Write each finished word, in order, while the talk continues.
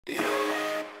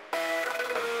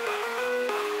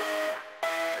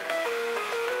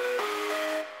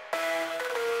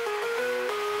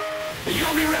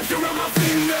me wrapped around my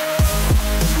finger.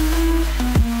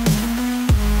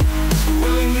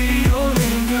 Willingly you'll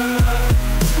linger,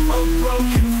 a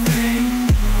broken thing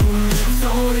who lives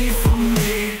only for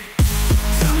me.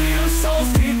 Tell me your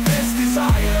soul's deepest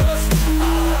desires,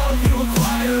 I'll help you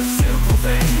acquire a simple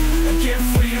thing, a gift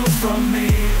for you from me.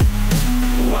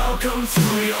 Welcome to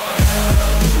your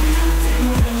hell.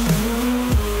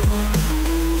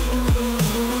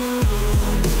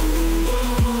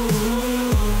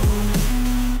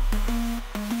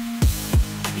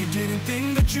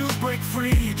 You break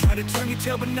free, you try to turn your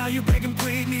tail, but now you beg and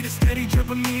plead. Need a steady drip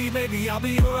of me, baby, I'll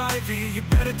be your IV. You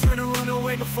better turn and run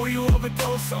away before you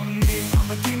overdose on me.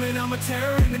 I'm a demon, I'm a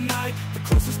terror in the night, the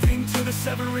closest thing to the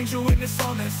seven rings you witness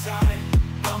on this side.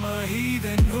 I'm a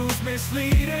heathen who's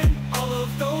misleading all of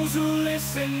those who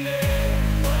listen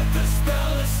in. But the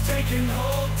spell is taking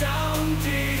hold down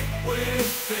deep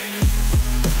within.